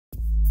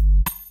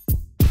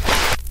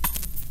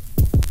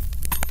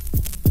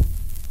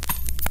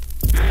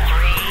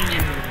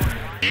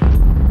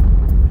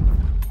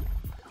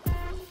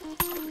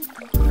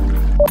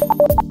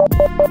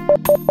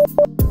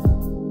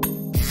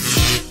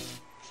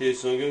Okay,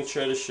 so I'm going to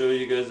try to show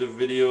you guys a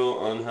video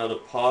on how to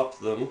pop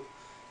them,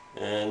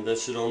 and that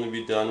should only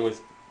be done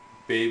with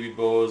baby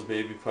boas,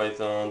 baby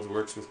pythons,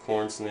 works with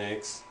corn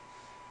snakes,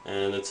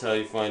 and that's how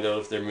you find out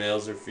if they're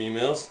males or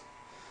females.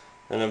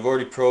 And I've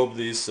already probed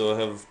these, so I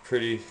have a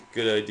pretty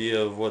good idea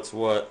of what's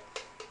what.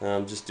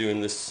 I'm just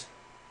doing this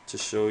to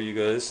show you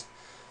guys.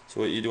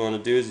 So what you want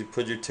to do is you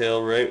put your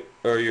tail right,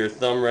 or your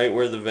thumb right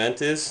where the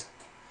vent is,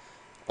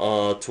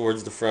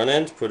 towards the front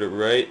end, put it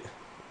right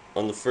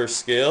on the first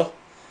scale,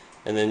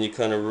 and then you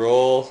kind of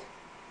roll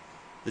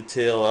the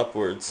tail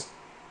upwards.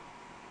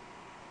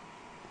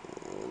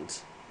 And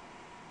let's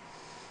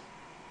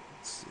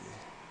see.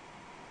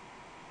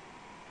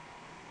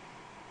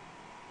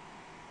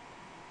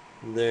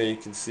 And there you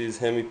can see his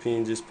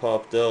hemi-penis just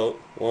popped out,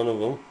 one of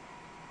them.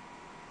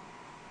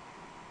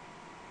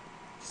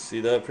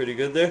 See that pretty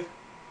good there?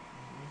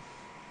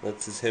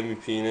 That's his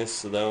hemi-penis,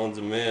 so that one's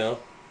a male.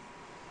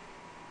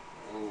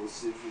 And we'll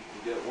see if we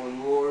can get one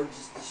more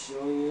just to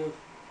show you.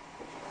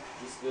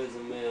 This guy's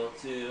a male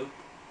too.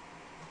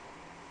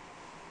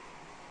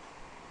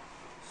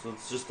 So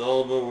it's just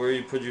all about where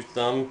you put your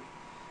thumb.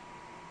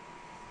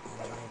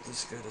 I want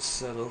this guy to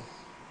settle.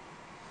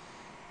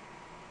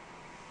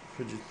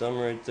 Put your thumb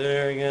right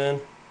there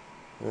again,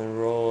 and then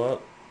roll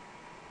up.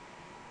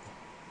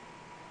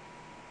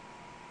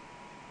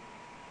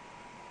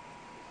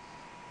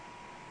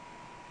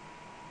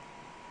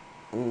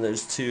 And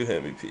there's two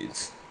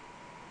hemi-penis.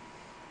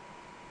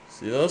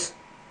 See those?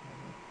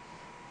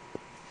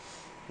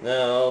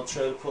 Now I'll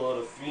try to pull out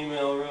a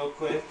female real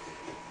quick,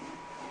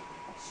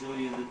 show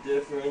you the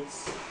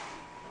difference.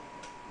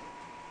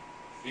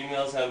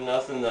 Females have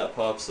nothing that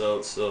pops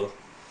out, so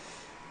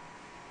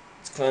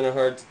it's kind of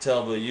hard to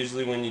tell, but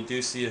usually when you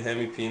do see a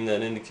hemi-penis,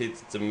 that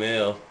indicates it's a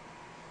male,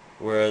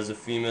 whereas a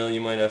female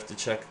you might have to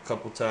check a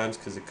couple times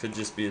because it could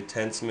just be a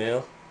tense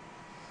male.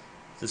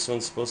 This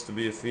one's supposed to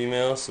be a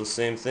female, so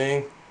same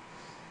thing.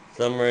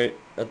 Thumb right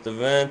at the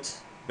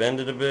vent,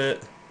 bend it a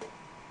bit.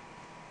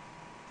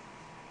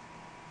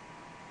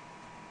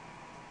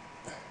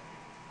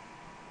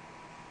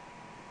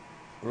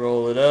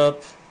 Roll it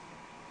up.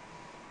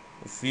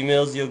 With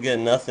females you'll get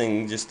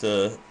nothing, just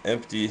a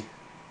empty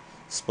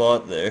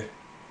spot there.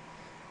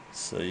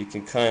 So you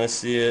can kind of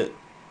see it.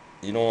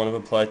 You don't want to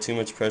apply too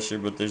much pressure,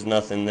 but there's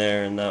nothing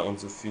there, and that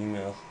one's a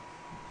female.